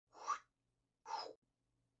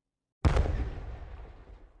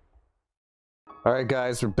All right,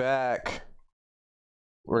 guys, we're back.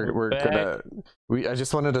 We're back. I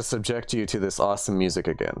just wanted to subject you to this awesome music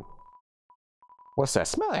again. What's that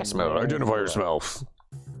smell? That smell. Identify yourself.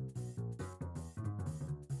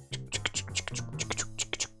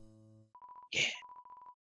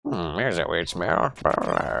 There's that weird smell.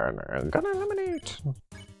 I'm gonna eliminate.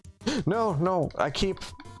 No, I keep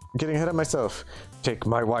getting ahead of myself. Take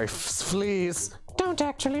my wife's fleas. Don't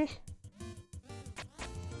actually.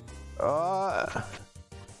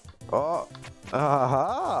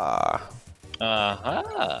 Aha.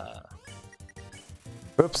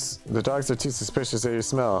 Oops, the dogs are too suspicious of your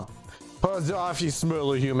smell. Pause off, you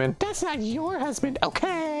smelly human. That's not your husband,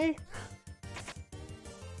 okay?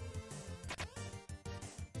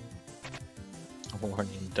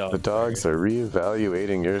 Warning dog. The dogs are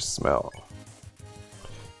reevaluating your smell.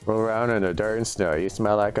 Roll around in the dirt and snow. You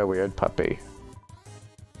smell like a weird puppy.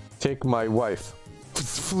 Take my wife.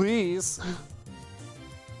 Please.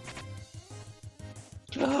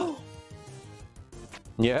 Oh.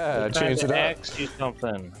 Yeah, change it up. Ask you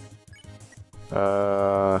something.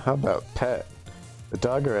 How about pet? The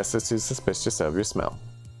dog arrested too suspicious of your smell.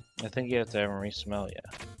 I think you have to have him re-smell you.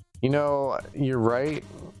 You know, you're right.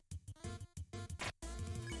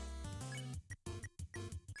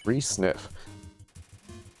 Re-sniff.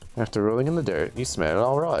 After rolling in the dirt, you smell it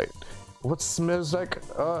all right. What smells like?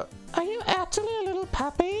 Are you actually a little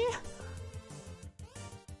puppy?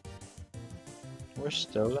 We're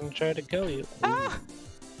still gonna try to kill you. Ah!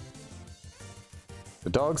 The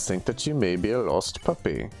dogs think that you may be a lost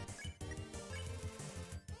puppy.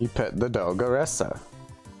 You pet the dog Aressa.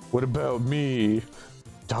 What about me?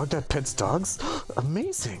 Dog that pets dogs?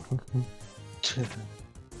 Amazing!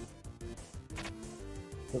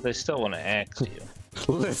 But they still want to axe you.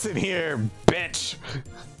 Listen here, bitch!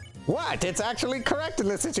 What? It's actually correct in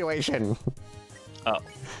this situation! Oh.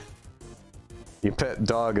 You pet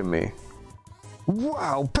dog and me.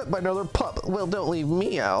 Wow, pet by another pup. Well, don't leave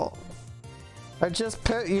me out. I just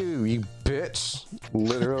pet you, you bitch.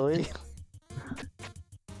 Literally.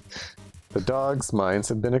 The dog's minds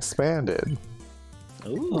have been expanded.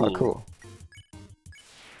 Ooh. Oh, cool.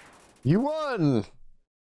 You won!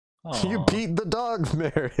 Aw. You beat the dog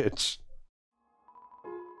marriage.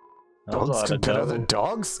 That was a Dogs lot can of pet dough. other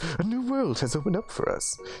dogs? A new world has opened up for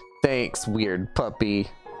us. Thanks, weird puppy.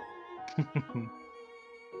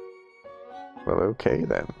 Well, okay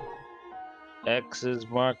then. X's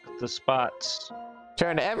mark the spots.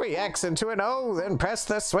 Turn every X into an O, then press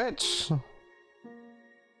the switch. Does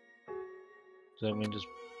that mean just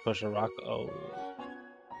push a rock? Oh.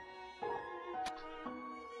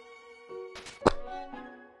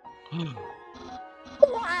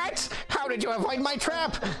 What? How did you avoid my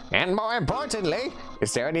trap? And more importantly,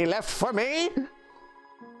 is there any left for me?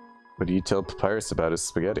 What do you tell Papyrus about his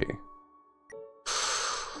spaghetti?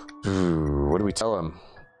 What do we tell him?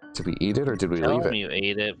 Did we eat it or did we Tell leave him it? you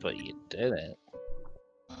ate it, but you didn't.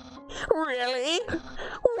 Really?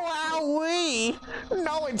 Wowee!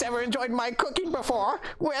 No one's ever enjoyed my cooking before.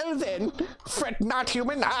 Well then, fret not,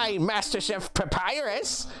 human. I, Master Chef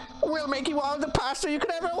Papyrus, will make you all the pasta you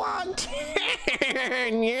could ever want.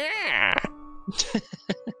 Yeah.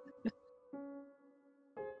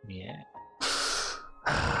 Yeah.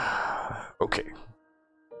 Okay.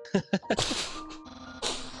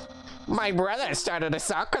 My brother started a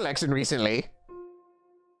sock collection recently.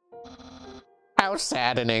 How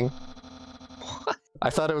saddening. What? I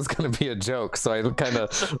thought it was gonna be a joke, so I kind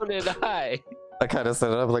of So did I.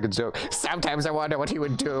 set it up like a joke. Sometimes I wonder what he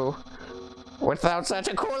would do without such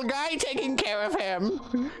a cool guy taking care of him.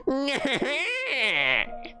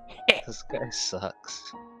 This guy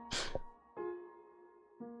sucks.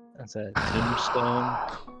 That's a tombstone.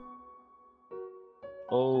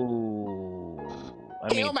 Oh. I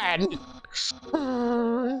mean, Human!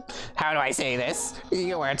 How do I say this?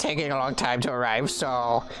 You were taking a long time to arrive,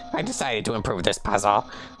 so I decided to improve this puzzle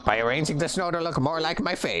by arranging the snow to look more like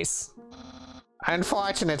my face.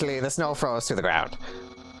 Unfortunately, the snow froze to the ground.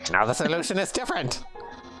 Now the solution is different.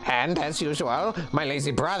 And, as usual, my lazy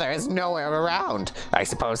brother is nowhere around. I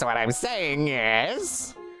suppose what I'm saying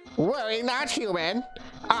is... Worry not, human.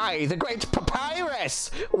 I, the great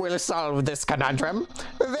Papyrus, will solve this conundrum.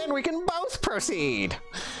 Then we can both proceed.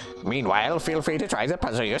 Meanwhile, feel free to try the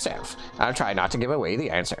puzzle yourself. I'll try not to give away the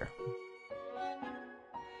answer.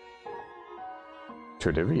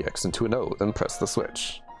 Turn every X into an O, then press the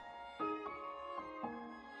switch.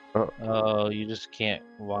 oh, you just can't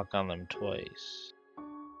walk on them twice.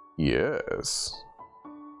 Yes.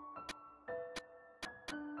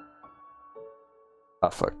 I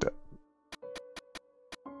fucked up.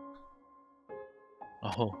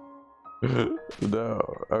 Oh. No.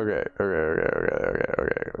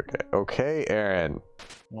 Okay, Aaron.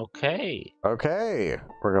 Okay. Okay.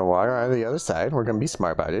 We're gonna walk around to the other side. We're gonna be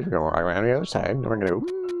smart about it. We're gonna walk around to the other side. And we're gonna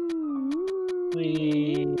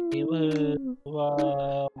Blue.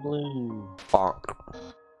 bonk.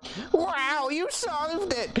 Wow, you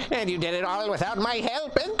solved it! And you did it all without my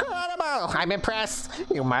help! Incredible! I'm impressed!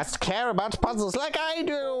 You must care about puzzles like I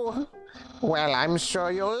do! Well, I'm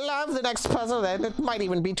sure you'll love the next puzzle then. It might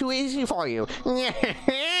even be too easy for you. No,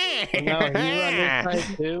 he's on your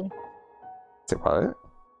side too? Say what?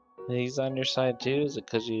 He's on your side too? Is it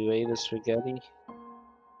because you ate a spaghetti?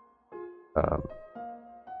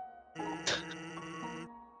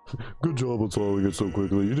 Good job on solving it so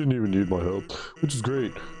quickly. You didn't even need my help, which is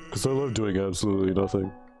great, because I love doing absolutely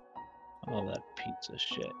nothing. Oh, that pizza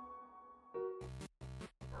shit.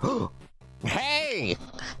 Hey!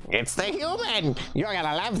 It's the human! You're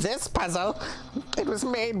gonna love this puzzle! It was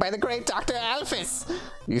made by the great Dr. Alphys!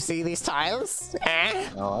 You see these tiles? Eh?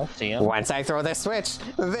 Oh, I see him. Once I throw this switch,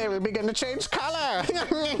 they will begin to change color!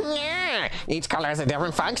 Each color has a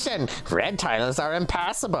different function. Red tiles are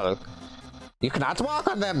impassable. You cannot walk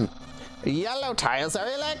on them. Yellow tiles are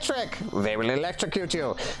electric. They will electrocute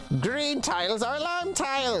you. Green tiles are alarm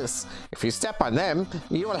tiles. If you step on them,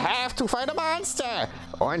 you will have to fight a monster.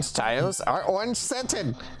 Orange tiles are orange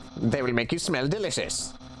scented. They will make you smell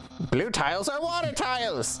delicious. Blue tiles are water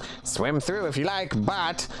tiles. Swim through if you like,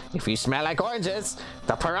 but if you smell like oranges,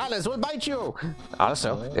 the piranhas will bite you.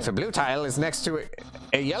 Also, if a blue tile is next to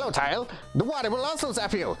a yellow tile, the water will also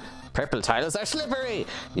zap you. Purple tiles are slippery.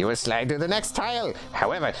 You will slide to the next tile.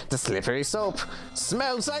 However, the slippery soap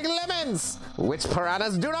smells like lemons, which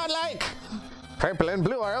piranhas do not like. Purple and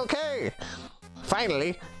blue are okay.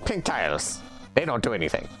 Finally, pink tiles. They don't do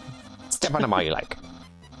anything. Step on them all you like.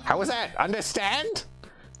 How was that? Understand?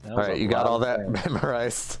 That All was right, a you got lot all of that things.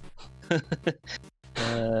 memorized.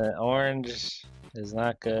 Orange is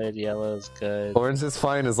not good. Yellow is good. Orange is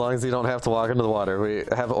fine as long as you don't have to walk into the water. We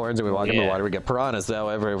have orange and we walk into the water, we get piranhas.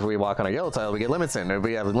 However, if we walk on a yellow tile, we get limits in. If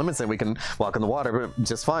we have limits in, we can walk in the water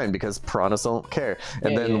just fine because piranhas don't care.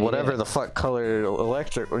 And then whatever the fuck color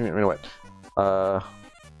electric, you know what?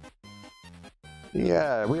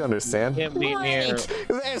 Yeah, we understand. Can't be near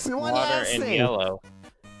There's one water last and thing. yellow.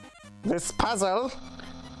 This puzzle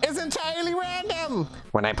is entirely random.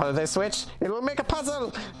 When I pull this switch, it will make a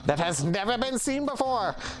puzzle that has never been seen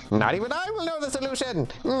before. Not even I will know the solution.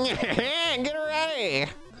 Get ready.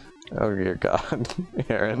 Oh dear God,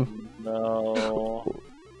 Aaron. No.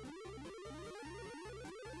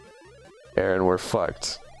 Aaron, we're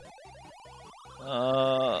fucked.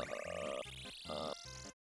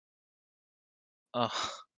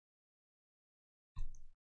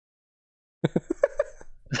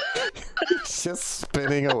 Just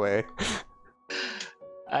spinning away.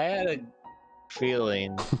 I had a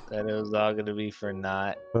feeling that it was all gonna be for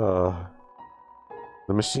naught. The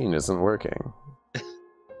machine isn't working.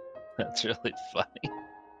 That's really funny.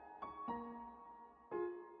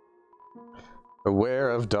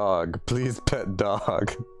 Aware of dog. Please pet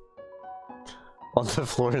dog. On the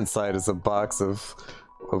floor inside is a box of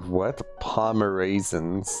what?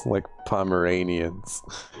 Pomeranians. Like Pomeranians.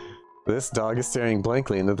 This dog is staring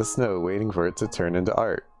blankly into the snow, waiting for it to turn into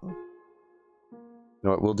art. You know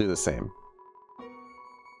what? We'll do the same.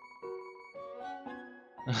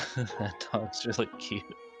 That dog's really cute.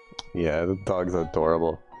 Yeah, the dog's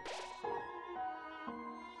adorable.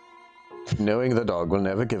 Knowing the dog will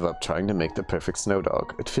never give up trying to make the perfect snow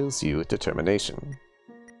dog, it fills you with determination.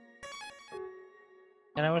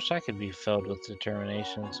 And I wish I could be filled with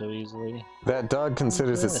determination so easily. That dog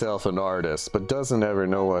considers itself an artist, but doesn't ever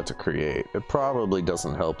know what to create. It probably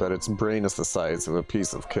doesn't help that its brain is the size of a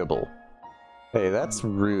piece of kibble. Hey, that's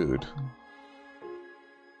rude.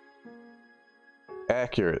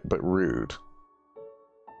 Accurate, but rude.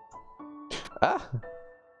 Ah!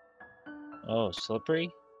 Oh,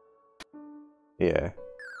 slippery? Yeah.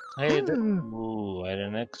 Hey, ooh, I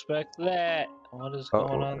didn't expect that. What is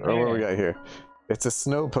going on there? Oh, what do we got here? It's a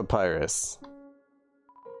snow papyrus.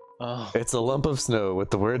 Oh. It's a lump of snow with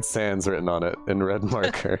the word sands written on it in red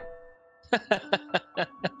marker.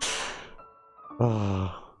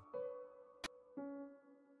 Oh.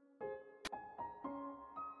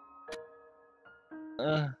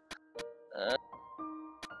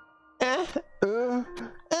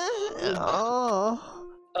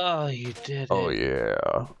 Oh, you did it. Oh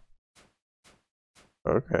yeah.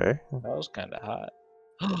 Okay. That was kind of hot.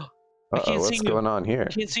 Uh-oh, what's going on here?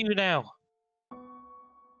 I can't see you now.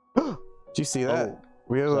 Did you see that? Oh.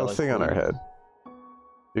 We had a Is that little like thing on our blue? head.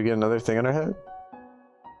 Did we get another thing on our head?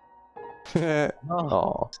 Oh,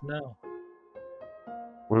 Oh. no.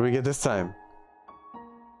 What do we get this time?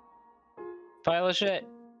 Pile of shit.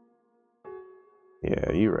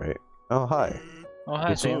 Yeah, you're right. Oh, hi. Oh,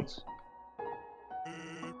 hi, What's up? Sans.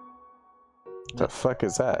 The fuck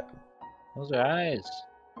is that? Those are eyes.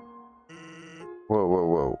 Whoa, whoa,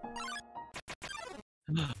 whoa.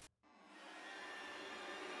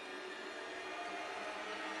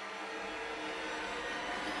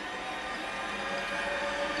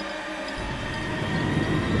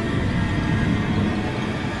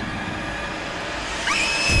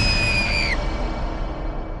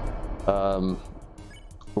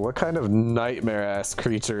 What kind of nightmare-ass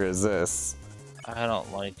creature is this? I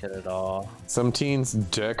don't like it at all. Some teens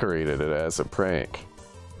decorated it as a prank.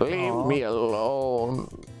 Leave Aw. me alone.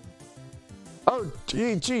 Oh,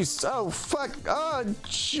 jeez. Oh, fuck. Oh,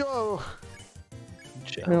 Joe.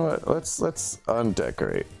 Chill. You know what? Let's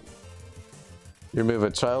undecorate. You remove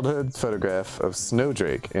a childhood photograph of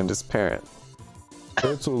Snowdrake and his parent.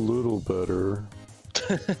 That's a little better.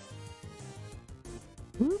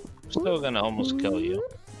 Still gonna almost kill you.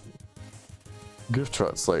 Gift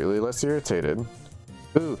trot slightly less irritated.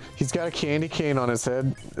 Ooh, he's got a candy cane on his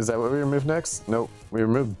head. Is that what we remove next? Nope. We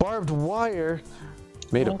remove barbed wire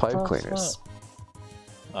made of pipe cleaners.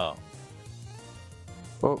 Oh.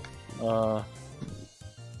 Oh,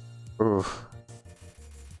 oof.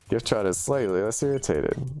 Gift trot is slightly less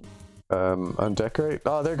irritated. Undecorate.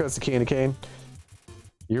 Oh, there goes the candy cane.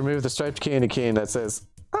 You remove the striped candy cane that says,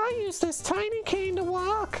 "I use this tiny cane to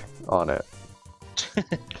walk" on it.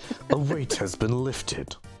 A weight has been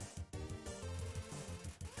lifted.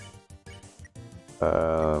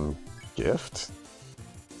 Gift?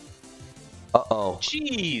 Uh-oh.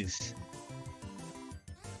 Jeez.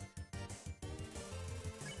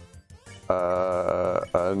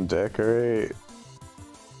 Undecorate?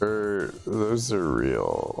 Those are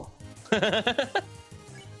real.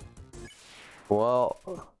 Well,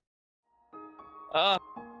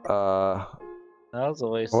 Oh, that was a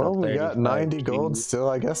waste well, of we got 90 35 gold Gs. still.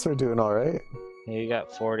 I guess we're doing all right. Yeah, you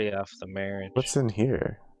got 40 off the marriage. What's in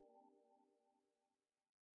here?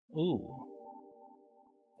 Ooh.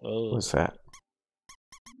 Oh. What's that?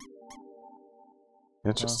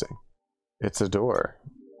 Interesting. It's a door.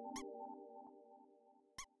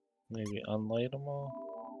 Maybe unlight them all?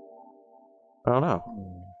 I don't know.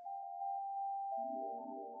 Hmm.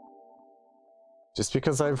 Just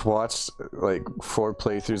because I've watched like 4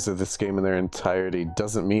 playthroughs of this game in their entirety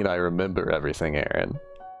doesn't mean I remember everything, Aaron.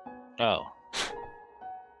 Oh.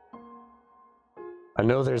 I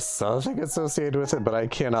know there's something associated with it, but I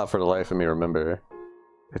cannot for the life of me remember.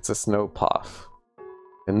 It's a snow puff.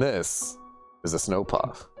 And this is a snow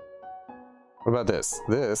puff. What about this?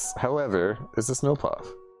 This, however, is a snow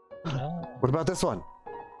puff. Oh. What about this one?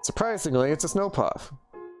 Surprisingly, it's a snow puff.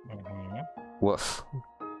 Mhm. Woof.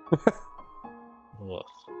 Woof.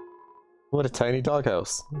 What a tiny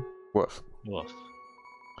doghouse. Woof. Woof.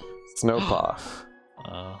 Snow puff.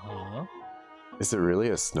 Uh-huh. Is it really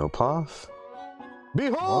a snow puff?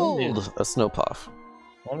 Behold! A snow puff.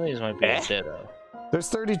 One of these might be a ditto. There's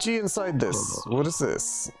 30G inside this. What is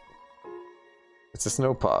this? It's a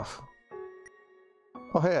snow puff.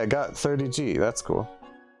 Oh hey, I got 30G. That's cool.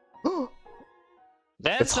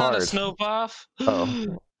 That's It's not hard. a snow puff.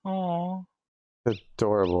 Oh. Oh.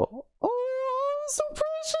 Adorable. Oh, so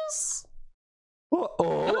precious.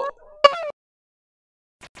 Oh.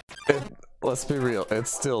 Let's be real.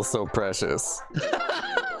 It's still so precious.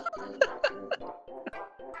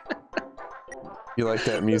 You like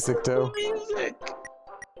that music, though? Music.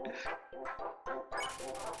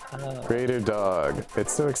 Greater dog.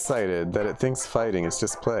 It's so excited that it thinks fighting is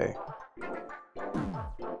just play.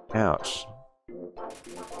 Ouch.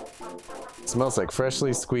 Smells like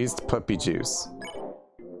freshly squeezed puppy juice.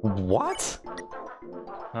 What?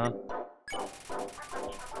 Huh?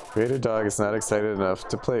 Greater dog is not excited enough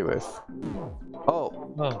to play with.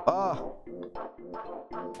 Oh. Oh.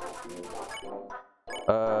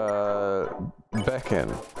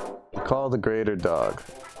 Beckon. Call the greater dog.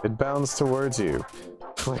 It bounds towards you,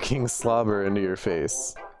 flicking slobber into your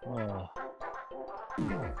face. Oh.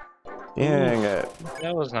 Dang it.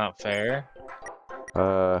 That was not fair.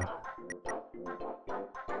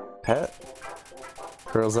 Pet?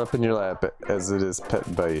 Curls up in your lap as it is pet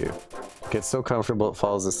by you. Gets so comfortable it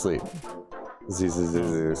falls asleep. Z.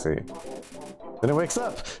 Then it wakes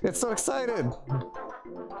up! It's so excited!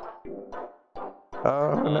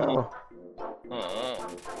 Oh no.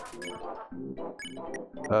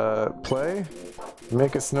 Play?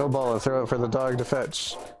 Make a snowball and throw it for the dog to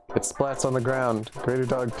fetch. It splats on the ground. Greater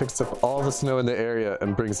dog picks up all the snow in the area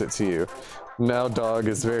and brings it to you. Now dog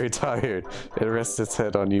is very tired. It rests its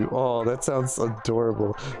head on you. Oh, that sounds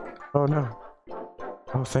adorable. Oh no.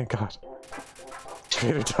 Oh, thank God.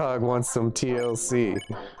 Trader Dog wants some TLC.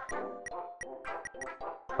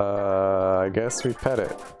 I guess we pet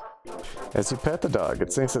it. As you pet the dog,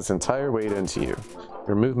 it sinks its entire weight into you.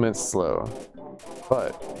 Your movement's slow.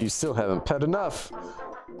 But you still haven't pet enough.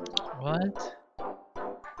 What?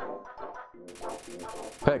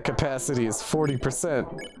 Pet capacity is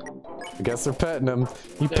 40%. I guess we're petting him.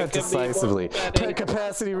 You There pet could be more decisively. petting. Pet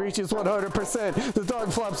capacity reaches 100%. The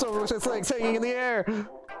dog flops over with its legs hanging in the air.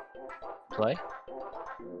 Play?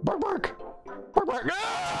 Bark, bark. Bark, bark.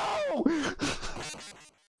 No!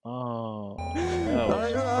 Oh. No.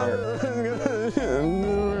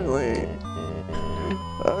 Really.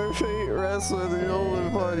 Our fate rests with the only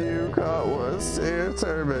one you caught was stay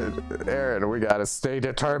determined. Aaron, we gotta stay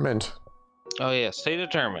determined. Oh yeah, stay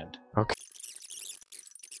determined. Okay.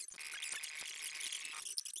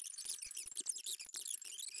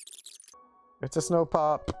 It's a snow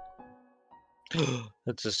pop.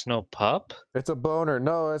 It's a snow pup? It's a boner.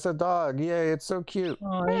 No, it's a dog. Yay, it's so cute.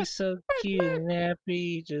 Oh, he's so cute and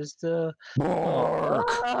happy. Just Bark.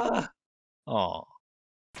 Oh.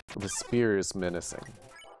 The spear is menacing.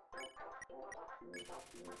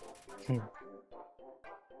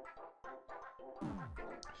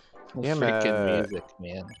 Damn Freaking it. music,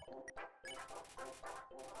 man.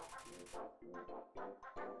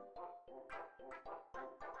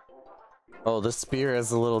 Oh, the spear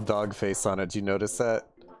has a little dog face on it. Do you notice that?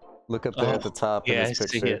 Look up there at the top Yeah, in I this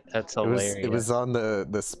see picture. it. That's hilarious. It was on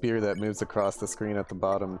the spear that moves across the screen at the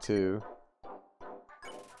bottom too.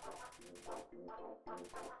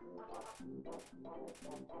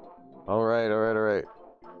 Alright.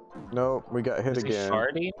 Nope, we got hit Is he again.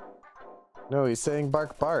 farting? No, he's saying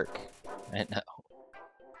bark bark. I know.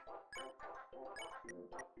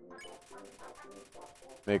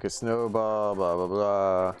 Make a snowball, blah blah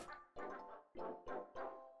blah.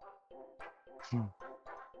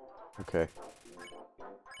 Okay.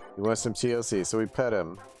 He wants some TLC, so we pet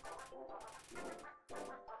him.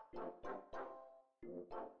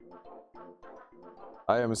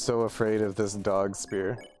 I am so afraid of this dog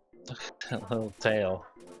spear. That little tail.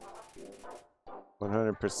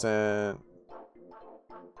 100%.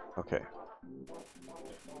 Okay.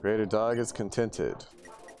 Greater dog is contented.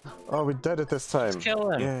 Oh, we did it this time. Let's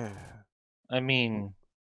kill him. Yeah. I mean,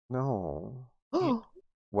 No.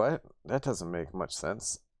 What? That doesn't make much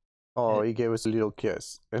sense. Oh, he gave us a little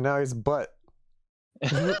kiss. And now his butt.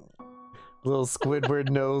 Little Squidward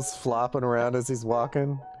nose flopping around as he's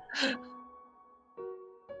walking.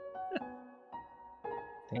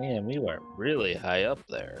 damn, we went really high up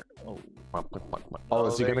there. Oh,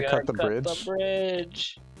 is he they're gonna cut the bridge? The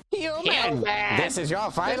bridge. Human, this is your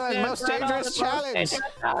final and most dangerous challenge.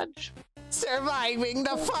 Surviving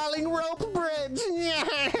the falling rope bridge.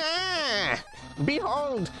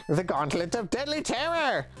 Behold, the gauntlet of deadly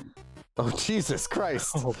terror. Oh, Jesus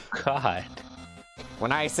Christ. Oh God.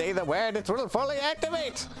 When I say the word, it will fully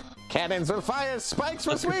activate. Cannons will fire, spikes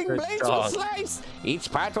will Look at swing, the blades will dog. slice.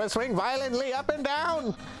 Each part will swing violently up and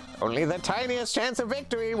down. Only the tiniest chance of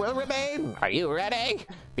victory will remain. Are you ready?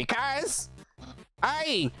 Because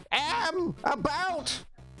I am about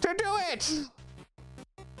to do it.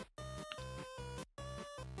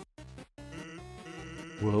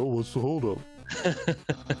 Well, what's the holdup?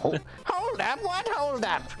 Hold up, what hold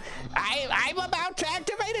up? I'm about to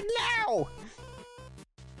activate it now.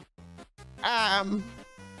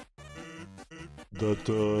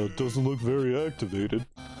 That doesn't look very activated.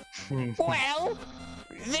 Well,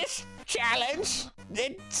 this challenge,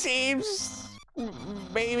 it seems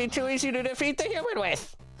maybe too easy to defeat the human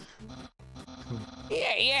with.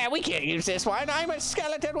 Yeah, we can't use this one. I'm a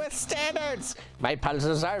skeleton with standards. My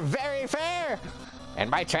puzzles are very fair, and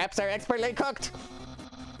my traps are expertly cooked.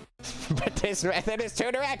 But this method is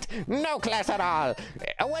too direct. No class at all.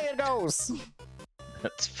 Away it goes.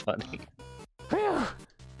 That's funny. Whew.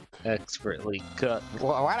 Expertly cut.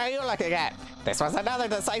 Well, what are you looking at? This was another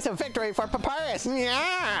decisive victory for Papyrus.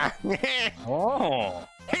 Yeah. Oh.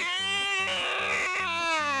 Ah!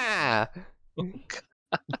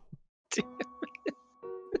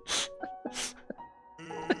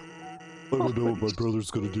 I don't know what my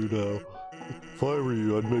brother's gonna do now. If I were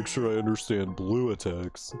you, I'd make sure I understand blue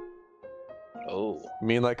attacks. Oh. You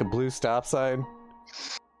mean like a blue stop sign?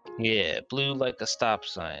 Yeah, blue like a stop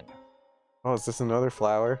sign. Oh, is this another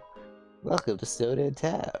flower? Welcome to Snowdin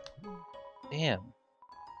Tap. Damn.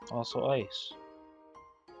 Also ice.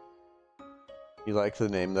 You like the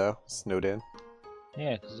name though? Snowdin?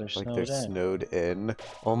 Yeah, because they're Like snowed they're in. snowed in.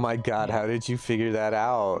 Oh my god, how did you figure that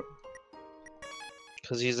out?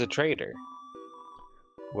 Because he's a traitor.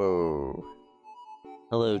 Whoa.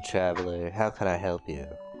 Hello, traveler. How can I help you?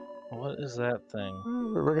 What is that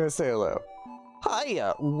thing? We're gonna say hello.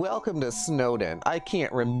 Hiya, welcome to Snowdin. I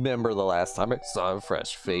can't remember the last time I saw a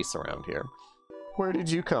fresh face around here. Where did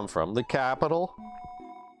you come from? The capital?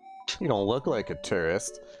 You don't look like a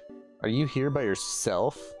tourist. Are you here by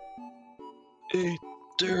yourself? A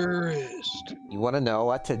tourist. You want to know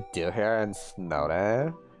what to do here in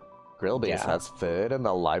Snowdin? Grillbase Yeah. has food and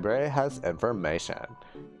the library has information.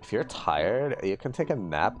 If you're tired, you can take a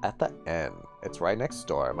nap at the inn. It's right next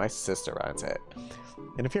door. My sister runs it.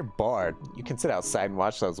 And if you're bored, you can sit outside and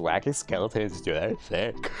watch those wacky skeletons do their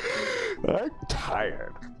thing. I'm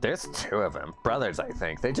tired. There's 2 of them. Brothers, I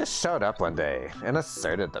think. They just showed up one day and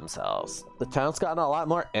asserted themselves. The town's gotten a lot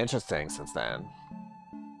more interesting since then.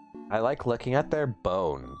 I like looking at their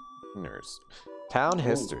boners. Town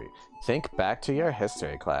history. Think back to your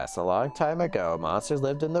history class. A long time ago, monsters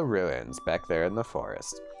lived in the ruins back there in the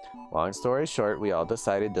forest. Long story short, we all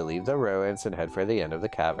decided to leave the ruins and head for the end of the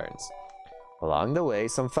caverns. Along the way,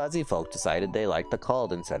 some fuzzy folk decided they liked the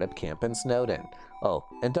cold and set up camp in Snowdin. Oh,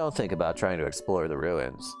 and don't think about trying to explore the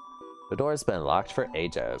ruins. The door's been locked for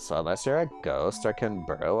ages, so unless you're a ghost or can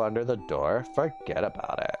burrow under the door, forget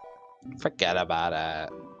about it. Forget about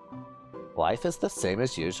it. Life is the same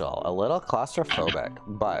as usual, a little claustrophobic,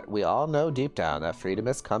 but we all know deep down that freedom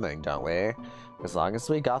is coming, don't we? As long as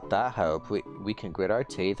we got that hope, we can grit our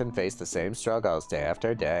teeth and face the same struggles day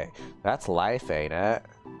after day. That's life, ain't it?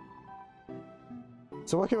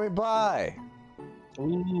 So what can we buy?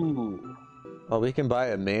 Ooh. Well, we can buy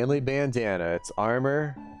a manly bandana. It's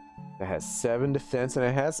armor, it has 7 defense, and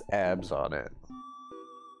it has abs on it.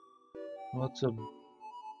 What's a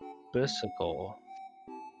bicycle?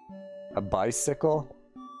 A bicycle?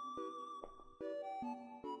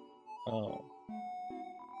 Oh.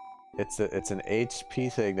 It's an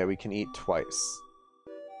HP thing that we can eat twice.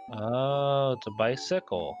 Oh, it's a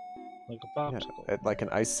bicycle. Like a Yeah, popsicle. like an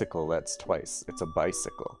icicle that's twice. It's a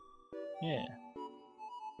bicycle. Yeah.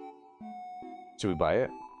 Should we buy it?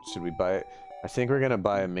 Should we buy it? I think we're gonna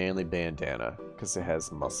buy a manly bandana because it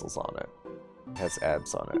has muscles on it. It has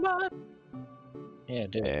abs on it. Yeah,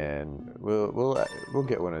 dude. And we'll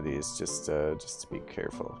get one of these just to be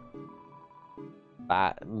careful.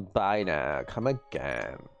 Bye now. Come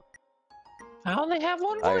again. I only have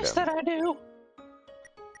one voice Item. that I do.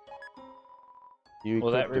 You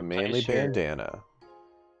Will that equipped a manly replace your- bandana.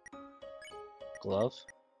 Glove.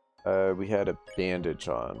 We had a bandage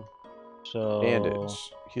on. So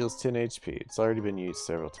Bandage. Heals 10 HP. It's already been used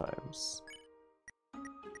several times.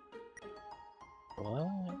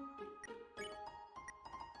 What?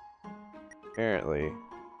 Apparently,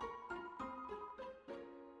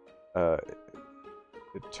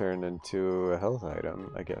 it turned into a health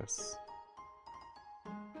item, I guess.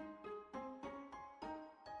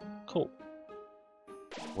 Cool.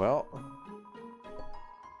 Well,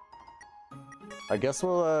 I guess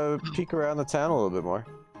we'll peek around the town a little bit more.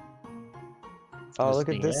 Oh, That's look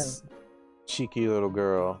at the this cheeky little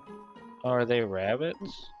girl. Oh, are they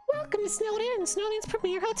rabbits? Welcome to Snowdin, Snowdin's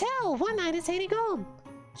premier hotel. 1 night is 80 gold.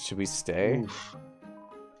 Should we stay? Oof.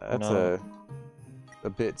 That's No. a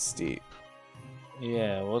bit steep.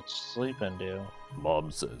 Yeah, what's sleeping do?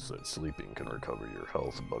 Mom says that sleeping can recover your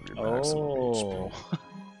health above your Oh.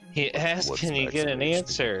 He asked, What's can you get an maximum HP?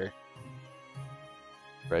 answer?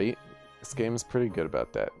 Right? This game's pretty good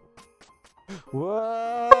about that.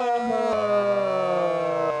 Whoa!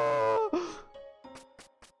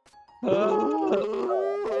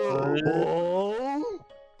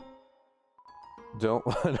 Don't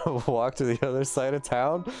want to walk to the other side of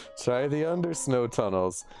town? Try the under snow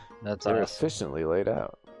tunnels. That's They're awesome. efficiently laid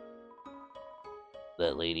out.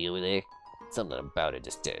 That lady over there, something about it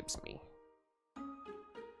disturbs me.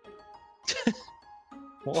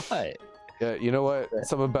 What? Yeah, you know what?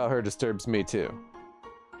 Something about her disturbs me too.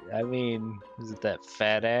 I mean, is it that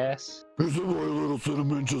fat ass? Isn't my little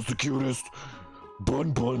cinnamon just the cutest?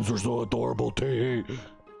 Buns are so adorable, too.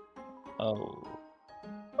 Oh,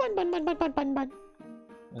 Bun, bun, bun, bun, bun, bun, bun.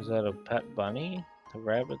 is that a pet bunny? The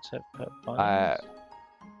rabbits have pet bunnies?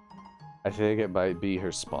 I think it might be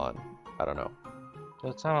her spawn. I don't know.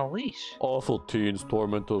 That's on a leash. Awful teens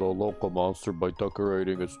tormented a local monster by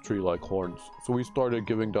decorating its tree like horns. So we started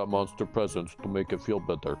giving that monster presents to make it feel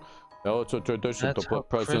better. Now it's a tradition That's to how put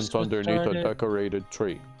presents Christmas underneath started? a decorated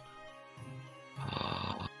tree.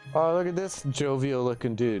 Oh, look at this jovial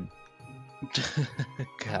looking dude.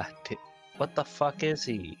 God, what the fuck is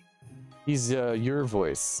he? He's your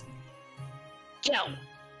voice. Joe.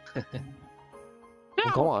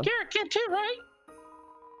 Go on. You're a kid too, right?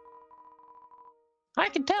 I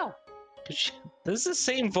can tell. This is the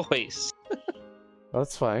same voice.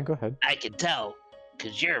 That's fine. Go ahead. I can tell,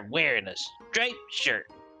 because you're wearing a striped shirt.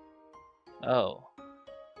 Oh.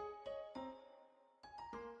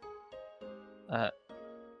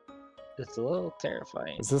 It's a little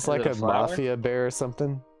terrifying. Is this like it a flower? mafia bear or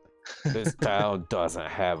something? This town doesn't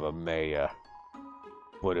have a mayor.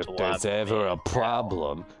 But if there's Swap ever a me.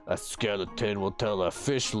 problem, a skeleton will tell a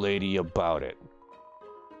fish lady about it.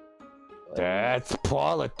 That's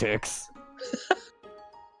politics.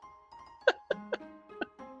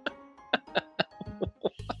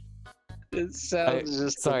 It sounds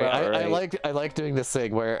just Sorry, about right. I like doing this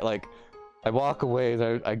thing where like I walk away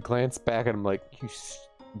and I glance back and I'm like,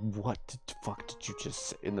 what the fuck did you just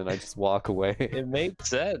say? And then I just walk away. It made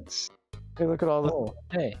sense. Hey, look at all the. Oh,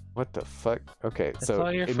 hey. What the fuck? Okay, It's so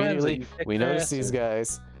all your friends that immediately you kicked we their notice these asses.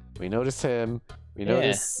 guys. We notice him. We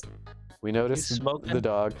Yeah. notice You smoking? the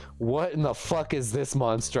dog. What in the fuck is this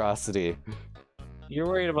monstrosity? You're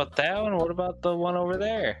worried about that one? What about the one over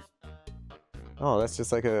there? Oh, that's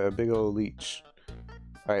just like a big old leech.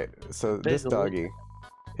 All right, so Big this ol' doggy,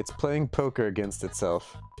 it's playing poker against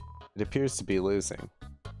itself. It appears to be losing.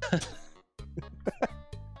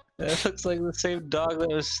 That looks like the same dog that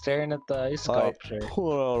was staring at the ice I sculpture.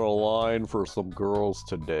 put out a line for some girls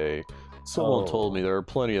today. Someone Oh. told me there are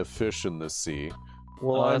plenty of fish in the sea.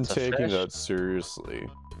 Well, Oh, I'm that's a taking fish? that seriously.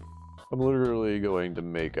 I'm literally going to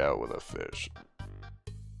make out with a fish.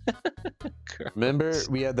 Remember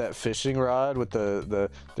we had that fishing rod with the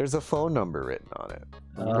there's a phone number written on it.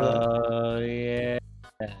 Remember that? Oh, yeah.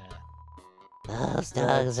 Those That's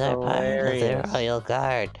dogs are part of the hilarious. Royal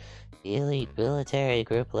Guard, the elite military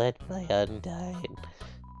group led by Undyne.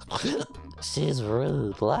 She's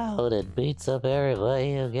rude, loud, and beats up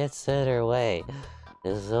everybody who gets in her way.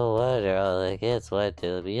 It's no wonder all the kids want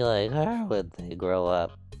to be like her when they grow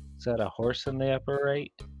up. Is that a horse in the upper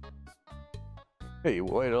right? Hey,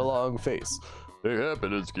 wait a long face. Hey,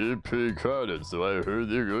 happen it's getting pretty crowded, so I heard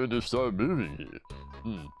they're going to start moving here.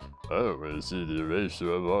 I don't want to see the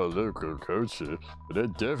erasure of our local culture, but I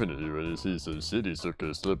definitely want to see some city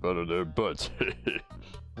slickers slip out of their butts.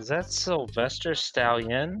 Is that Sylvester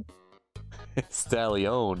Stallion?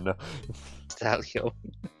 Stallion. Stallion.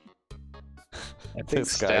 I think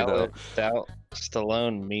This guy, though.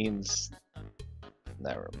 Stallone means.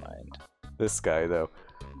 Never mind. This guy though.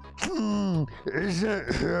 Isn't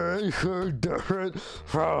anything different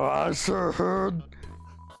from us heard?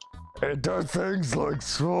 It does things like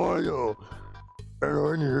soil, and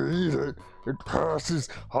when you eat it, it passes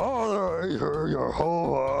all the way through your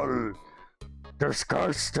whole body.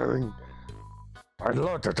 Disgusting. I'd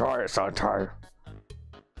love to try it sometime.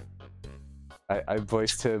 I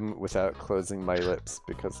voiced him without closing my lips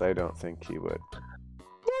because I don't think he would.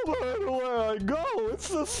 No matter where I go, it's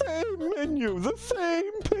the same menu, the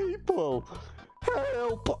same people.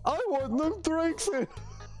 Help! I want them drinks in.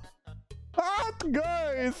 Hot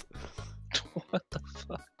guys! What the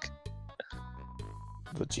fuck?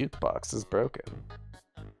 The jukebox is broken.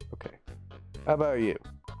 Okay. How about you?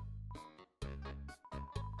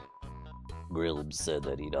 Grillum said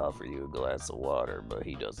that he'd offer you a glass of water, but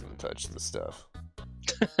he doesn't touch the stuff.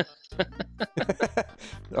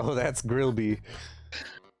 Oh, that's Grillby.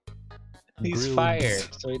 He's Grilled. fired,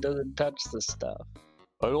 so he doesn't touch the stuff.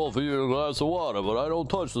 I'd offer you a glass of water, but I don't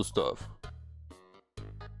touch the stuff.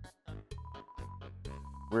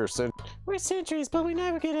 We're We're sentries, but we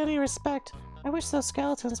never get any respect. I wish those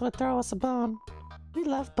skeletons would throw us a bone. We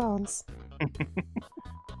love bones.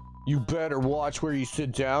 You better watch where you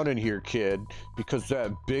sit down in here, kid, because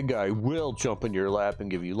that big guy will jump in your lap and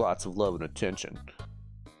give you lots of love and attention.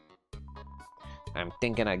 I'm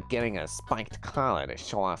thinking of getting a spiked collar to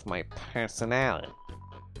show off my personality.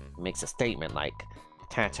 It makes a statement like,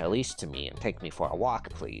 attach a leash to me and take me for a walk,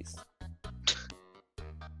 please.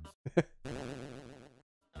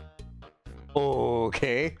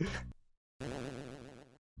 Okay.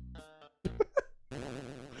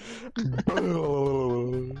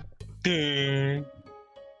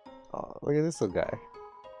 Oh, look at this little guy.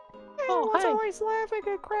 Everyone's always laughing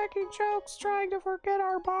and cracking jokes, trying to forget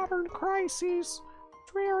our modern crises.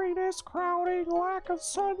 Dreariness, crowding, lack of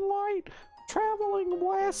sunlight, traveling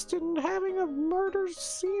west and having a murder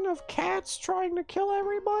scene of cats trying to kill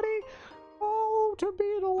everybody. Oh, to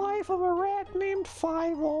be the life of a rat named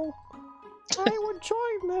Fivel. I would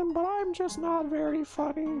join them, but I'm just not very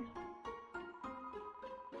funny.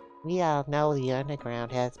 We all know the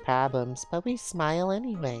underground has problems, but we smile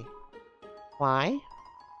anyway. Why?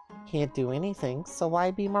 Can't do anything, so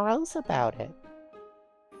why be morose about it?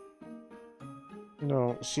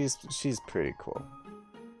 No, she's pretty cool.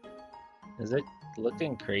 Is it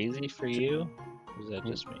looking crazy for you? Or is that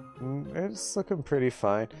just me? It's looking pretty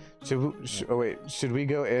fine. Oh wait, should we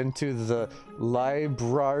go into the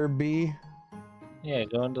library? Yeah,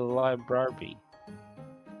 go into the library.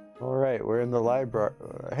 Alright, we're in the library.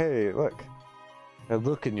 Hey, look. A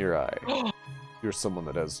look in your eye. You're someone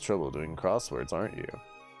that has trouble doing crosswords, aren't you?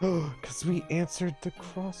 Because we answered the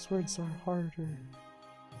crosswords are harder.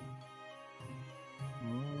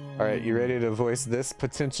 Alright, you ready to voice this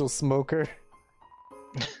potential smoker?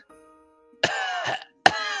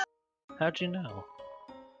 How'd you know?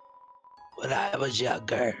 When I was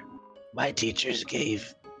younger, my teachers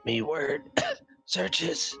gave me word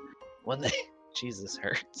searches when they Jesus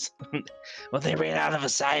hurts. when they ran out of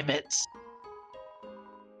assignments.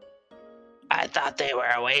 I thought they were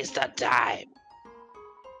a waste of time.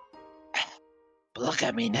 But look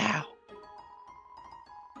at me now.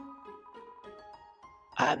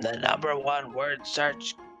 I'm the #1 word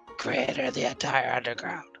search creator of the entire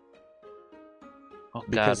underground. Oh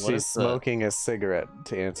God, Because what she's is smoking a cigarette,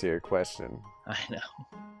 to answer your question. I know.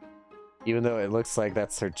 Even though it looks like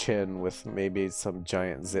that's her chin with maybe some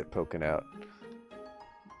giant zit poking out.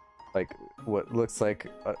 Like, what looks like,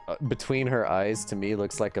 between her eyes, to me,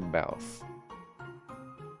 looks like a mouth.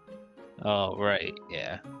 Oh right,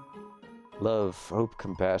 yeah. Love, hope,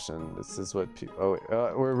 compassion. This is what people. Oh,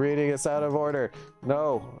 wait, we're reading us out of order.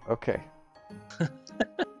 No. Okay.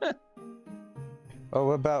 Oh,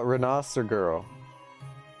 what about Rhinocer Girl?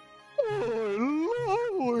 Oh,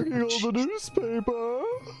 I love working on the newspaper.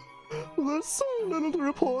 There's so little to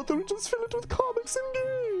report that we just fill it with comics and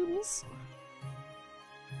games.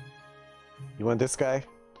 You want this guy?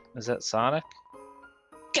 Is that Sonic?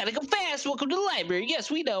 Gotta go fast. Welcome to the library. Yes,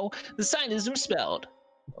 we know. The sign is misspelled.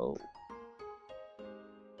 Oh.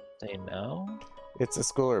 They know? It's a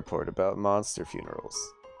school report about monster funerals.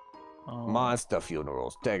 Oh. Monster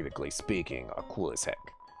funerals, technically speaking, are cool as heck.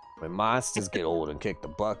 When monsters get old and kick the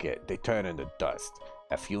bucket, they turn into dust.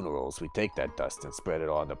 At funerals, we take that dust and spread it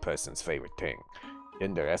on the person's favorite thing.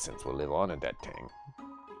 Then their essence will live on in that thing.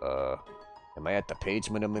 Am I at the page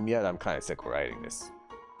minimum yet? I'm kind of sick of writing this.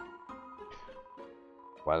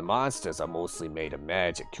 While monsters are mostly made of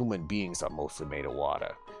magic, human beings are mostly made of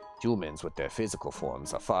water. Humans, with their physical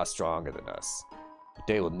forms, are far stronger than us. But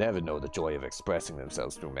they will never know the joy of expressing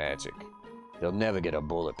themselves through magic. They'll never get a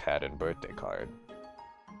bullet pattern birthday card.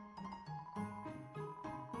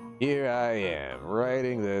 Here I am,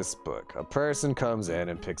 writing this book. A person comes in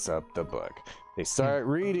and picks up the book. They start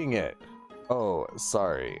reading it. Oh,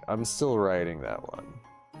 sorry, I'm still writing that one.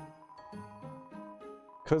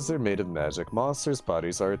 Because they're made of magic, monsters'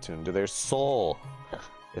 bodies are attuned to their soul.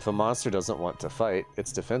 If a monster doesn't want to fight,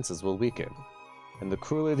 its defenses will weaken. And the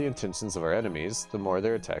crueler the intentions of our enemies, the more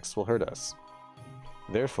their attacks will hurt us.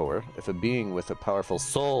 Therefore, if a being with a powerful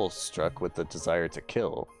soul struck with the desire to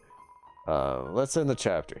kill... let's end the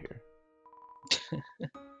chapter here.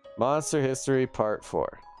 Monster History Part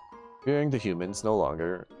 4. Fearing the humans no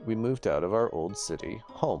longer, we moved out of our old city,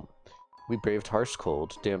 home. We braved harsh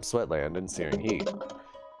cold, damp sweatland, and searing heat,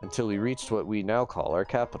 until we reached what we now call our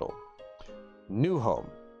capital. New home.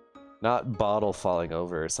 Not bottle falling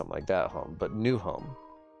over or something like that home, but new home.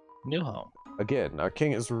 New home. Again, our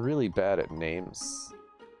king is really bad at names. ...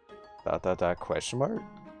 question mark?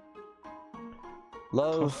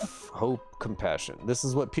 Love, hope, compassion. This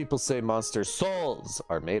is what people say monster souls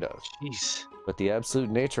are made of. Jeez. But the absolute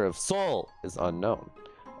nature of soul is unknown.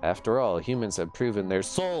 After all, humans have proven their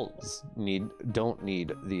souls don't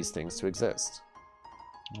need these things to exist.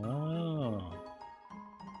 Oh.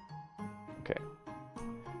 Okay.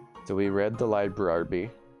 So we read the library.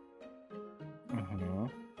 Mm-hmm.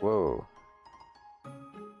 Whoa.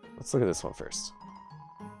 Let's look at this one first.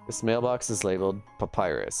 This mailbox is labeled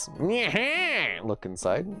papyrus. Look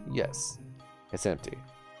inside. Yes. It's empty.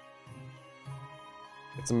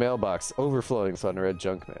 It's a mailbox overflowing with unread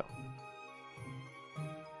junk mail.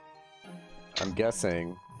 I'm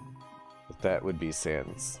guessing that would be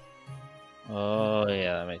Sans. Oh,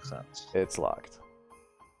 yeah, that makes sense. It's locked.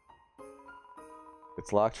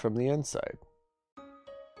 It's locked from the inside.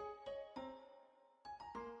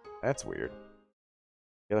 That's weird.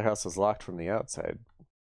 The other house is locked from the outside.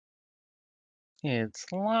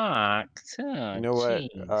 It's locked. Oh, You know what?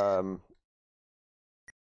 jeez.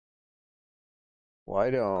 Why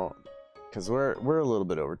don't... Because we're a little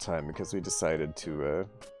bit over time because we decided to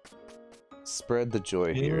spread the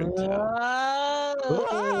joy here in town.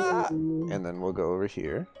 And then we'll go over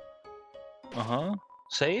here. Uh-huh.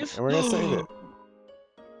 Save? And we're going to save it.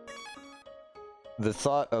 The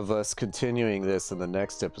thought of us continuing this in the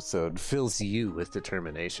next episode fills you with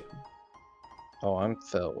determination. Oh, I'm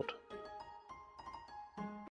filled.